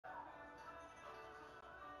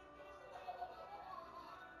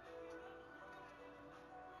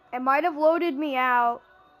It might have loaded me out.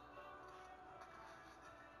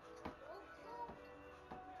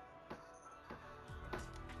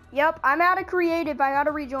 Yep, I'm out of creative. I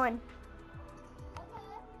gotta rejoin.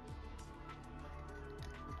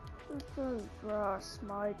 Cross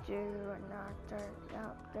my do and not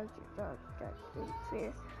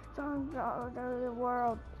fear. Some of the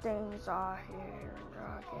world things are here.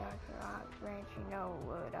 Ranch, you know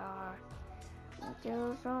what I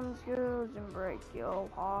do some screws and break your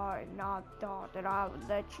heart. Not thought that I would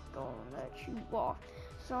let you go and let you walk.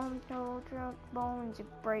 Some toe truck bones and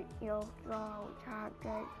break your throat.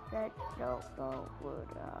 That don't go would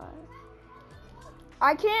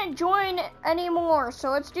I can't join anymore, so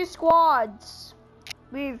let's do squads.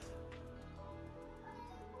 Leave.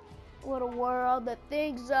 What a world that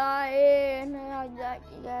things are in. I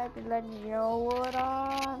can let you know what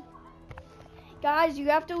I. Guys, you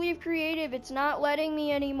have to leave creative. It's not letting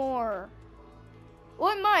me anymore.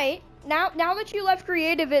 Well, it might. Now that you left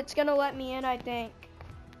creative, it's gonna let me in, I think.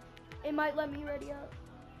 It might let me ready up.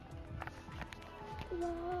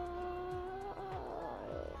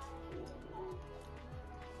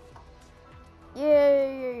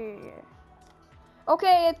 Yeah.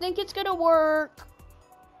 Okay, I think it's gonna work.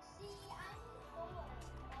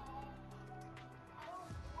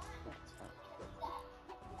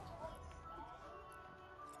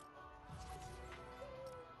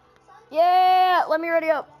 Yeah, let me ready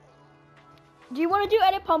up. Do you want to do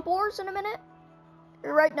edit pump wars in a minute?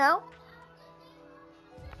 Or right now?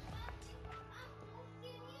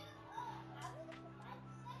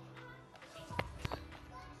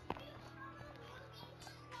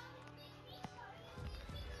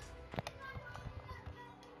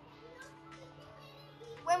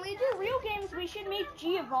 When we do real games, we should make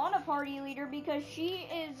Giovanna party leader because she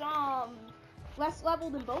is less level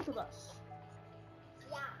than both of us.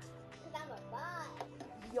 Yeah, because I'm a bot.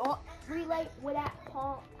 Yo, relay with that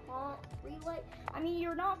pump relay. I mean,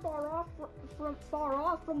 you're not far off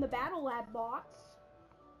from the Battle Lab bots.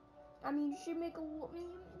 I mean, you should make you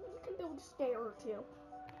can build a stair or two.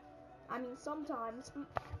 I mean, sometimes.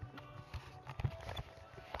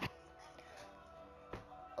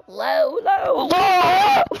 Low.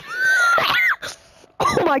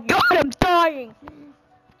 Oh my god, I'm dying.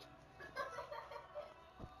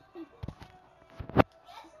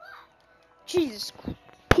 Jesus,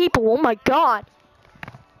 people, oh my god.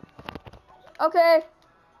 Okay.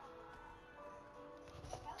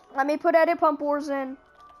 Let me put edit pump wars in.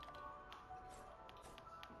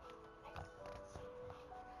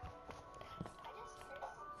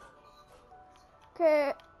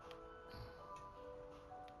 Okay.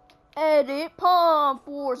 Edit pump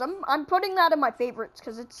wars. I'm putting that in my favorites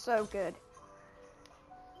because it's so good.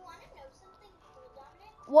 You want to know something cool,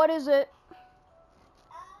 Dominic? What is it?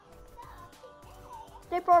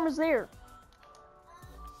 State Farm is there.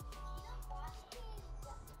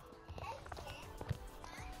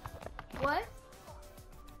 What?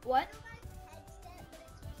 What?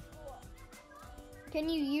 Can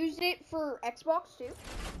you use it for Xbox too?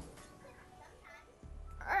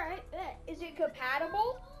 Alright, bet. Is it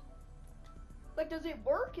compatible? Like, does it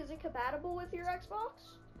work? Is it compatible with your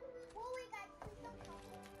Xbox?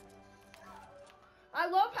 I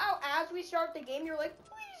love how as we start the game, you're like,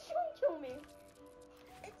 please don't kill me.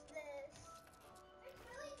 It's this. It's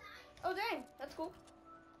really nice. Oh, dang. That's cool.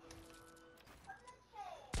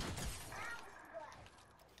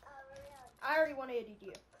 I already want to ADD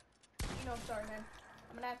you. Gino, I'm sorry, man.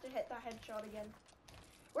 I'm going to have to hit that headshot again.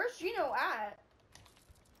 Where's Gino at?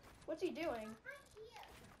 What's he doing?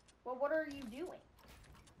 Well, what are you doing?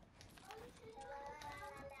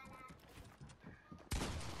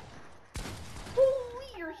 Holy,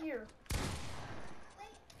 you're here.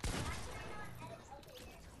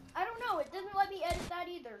 I don't know. It doesn't let me edit that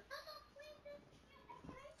either.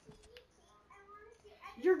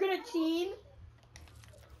 You're gonna team?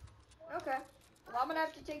 Okay. Well, I'm gonna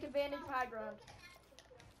have to take advantage of high ground.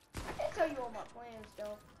 I can't tell you all my plans,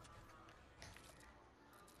 though.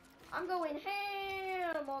 I'm going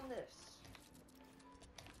ham on this.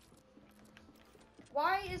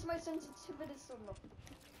 Why is my sensitivity so low?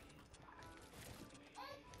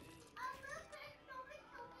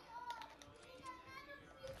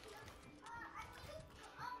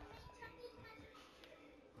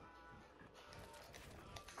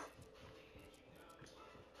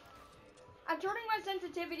 I'm turning my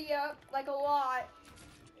sensitivity up, like a lot.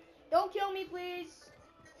 Don't kill me, please.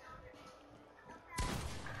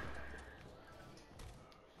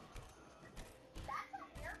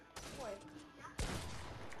 Wait.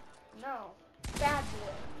 No. Bad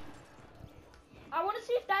boy. I want to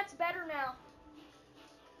see if that's better now.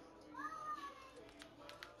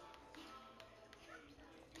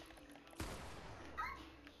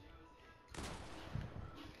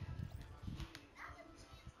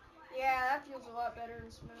 that feels a lot better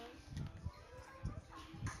and smooth.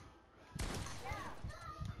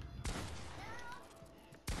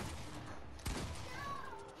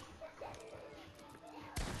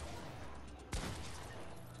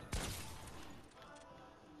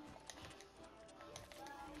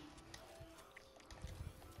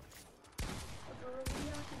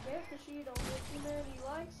 Because she don't get too many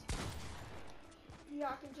likes.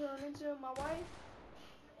 Yeah, I can turn into my wife.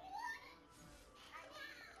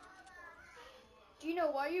 Do you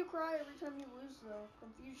know why you cry every time you lose though?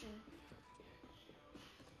 Confusion.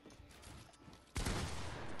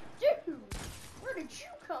 Dude, where did you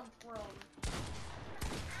come from?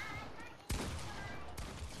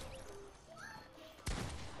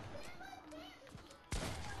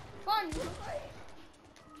 Fine, you're right.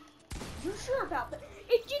 You sure about that?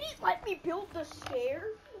 It didn't let me build the stair.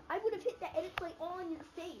 I would have hit the edit play on your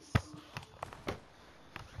face.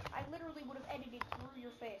 I literally would have edited through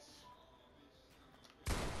your face.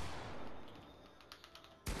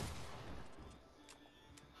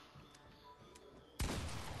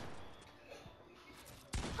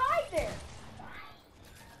 Hi there.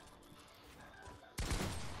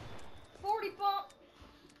 40 bump.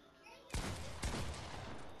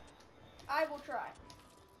 I will try.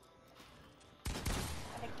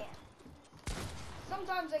 And I can't.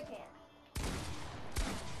 Sometimes I can.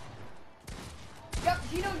 Yep,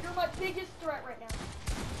 Gino, you're my biggest threat right now.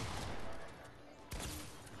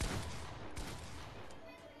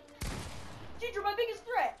 Dude, you're my biggest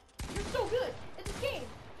threat. You're so good at this game.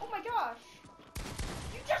 Oh my gosh.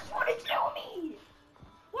 You just want to kill me.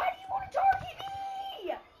 Why do you want to target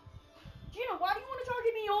me? Gino, why do you want to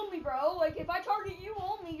target me only, bro? Like, if I target you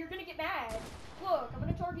only, you're going to get mad. Look, I'm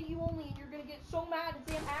going to target you only, and you're going to get so mad and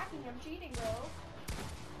say I'm hacking. I'm cheating, bro.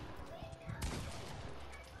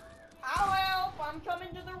 I'll help. I'm coming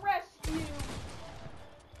to the rescue.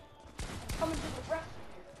 I'm coming to the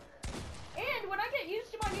rescue. And when I get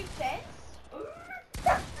used to my new sense...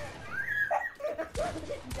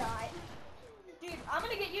 Die. Dude, I'm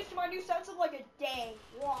going to get used to my new sense in like a day.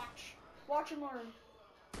 Watch. Watch and learn.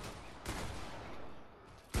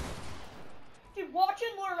 Dude, watch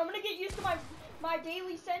and learn. I'm going to get used to my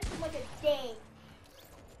daily sense in like a day.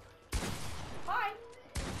 Hi.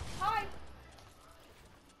 Hi.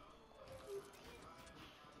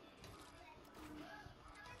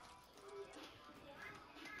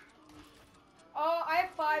 I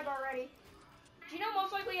have 5 already. Gino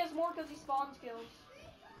most likely has more because he spawns kills.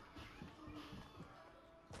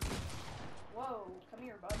 Whoa, come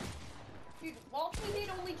here, bud. Dude, watch me hit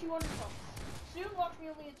only 200 pumps. Soon, watch me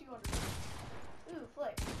only hit 200 pumps. Ooh,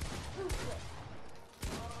 flick. Ooh, flick.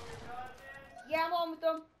 Yeah, I'm on with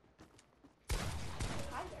them.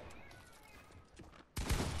 Hi there.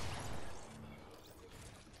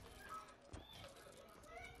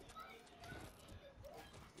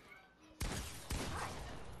 Hi.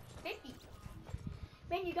 50.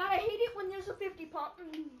 Man, you gotta hate it when there's a 50 pump.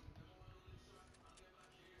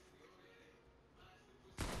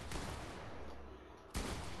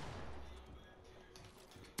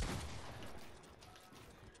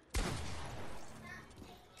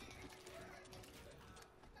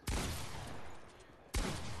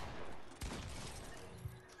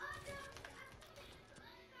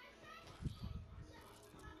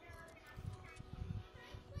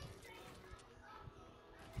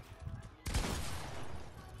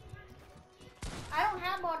 I don't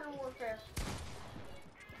have Modern Warfare.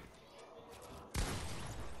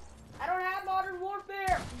 I don't have Modern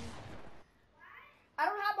Warfare. I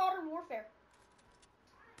don't have Modern Warfare.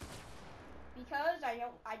 Because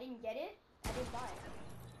I didn't get it. I didn't buy it.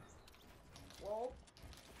 Well,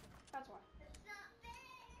 that's why.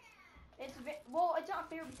 It's not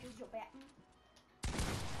fair because you're bad.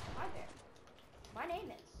 Hi there. My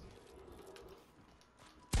name is.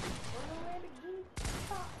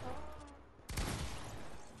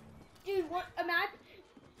 Dude, what?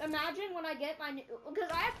 Imagine when I get my new, because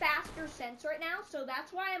I have faster sense right now, so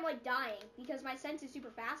that's why I'm like dying, because my sense is super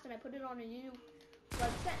fast and I put it on a new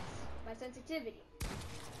like sense, my sensitivity.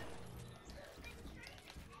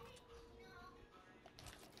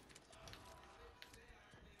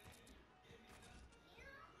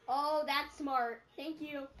 Oh, that's smart. Thank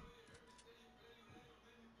you.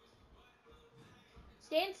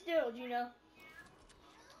 Stand still, Gino.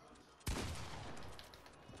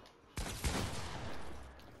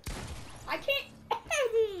 I can't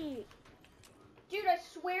edit! Dude, I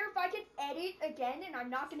swear if I could edit again and I'm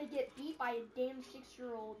not gonna get beat by a damn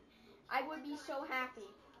 6-year-old, I would be so happy.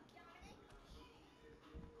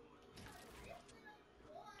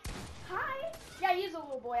 Hi! Yeah, he's a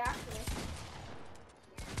little boy, actually.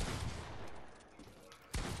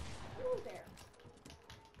 Ooh,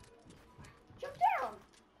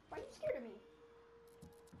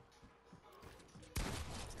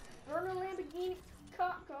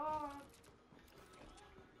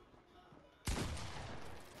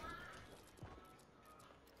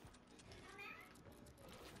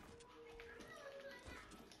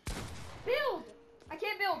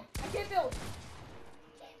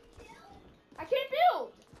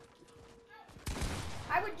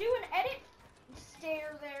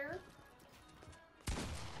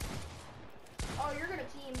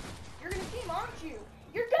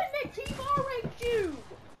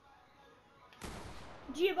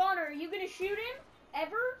 shoot him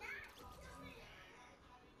ever?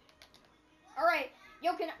 All right,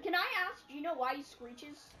 yo, can I ask Gino why he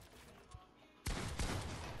screeches?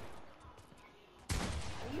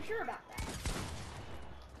 Are you sure about that?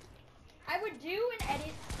 I would do an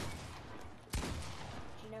edit.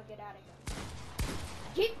 Gino, get out of here.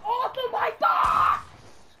 Get off of my box!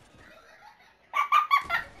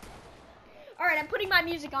 All right, I'm putting my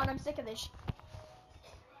music on. I'm sick of this.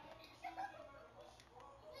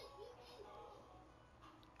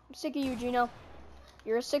 I'm sick of you, Gino.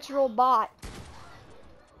 You're a 6-year-old bot.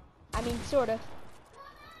 I mean, sort of.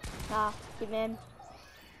 Ah, good man.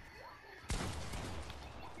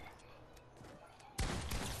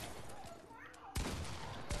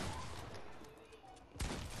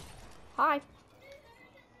 Hi.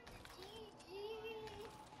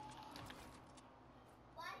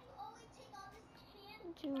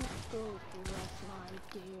 To go to rest, my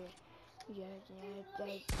dear.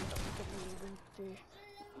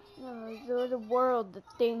 The world, the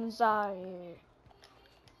things I hear.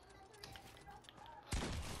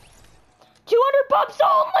 200 bucks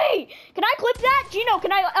only! Can I clip that? Gino,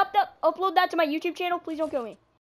 can I upload that to my YouTube channel? Please don't kill me.